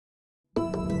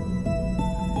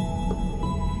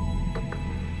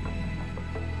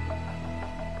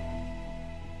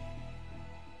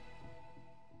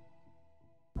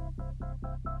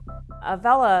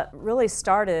Avella really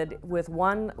started with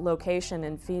one location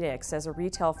in Phoenix as a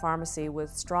retail pharmacy with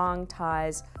strong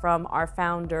ties from our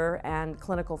founder and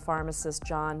clinical pharmacist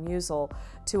John Musel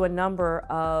to a number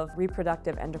of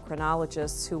reproductive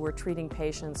endocrinologists who were treating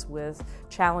patients with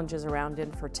challenges around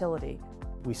infertility.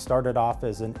 We started off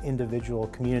as an individual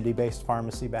community-based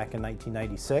pharmacy back in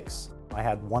 1996. I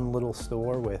had one little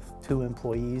store with 2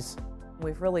 employees.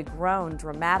 We've really grown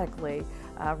dramatically,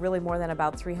 really more than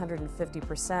about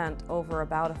 350% over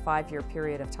about a 5-year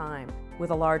period of time,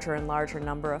 with a larger and larger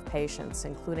number of patients,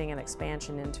 including an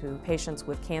expansion into patients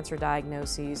with cancer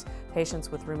diagnoses,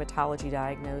 patients with rheumatology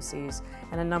diagnoses,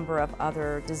 and a number of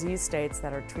other disease states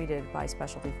that are treated by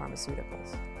specialty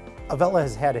pharmaceuticals. Avella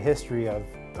has had a history of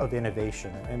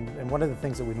innovation, and one of the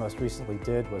things that we most recently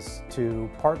did was to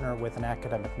partner with an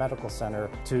academic medical center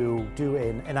to do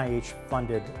an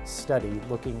NIH-funded study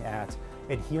looking at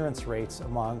adherence rates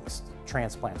amongst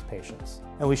transplant patients.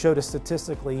 And we showed a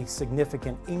statistically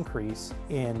significant increase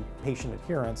in patient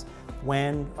adherence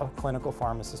when a clinical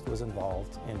pharmacist was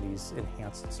involved in these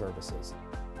enhanced services.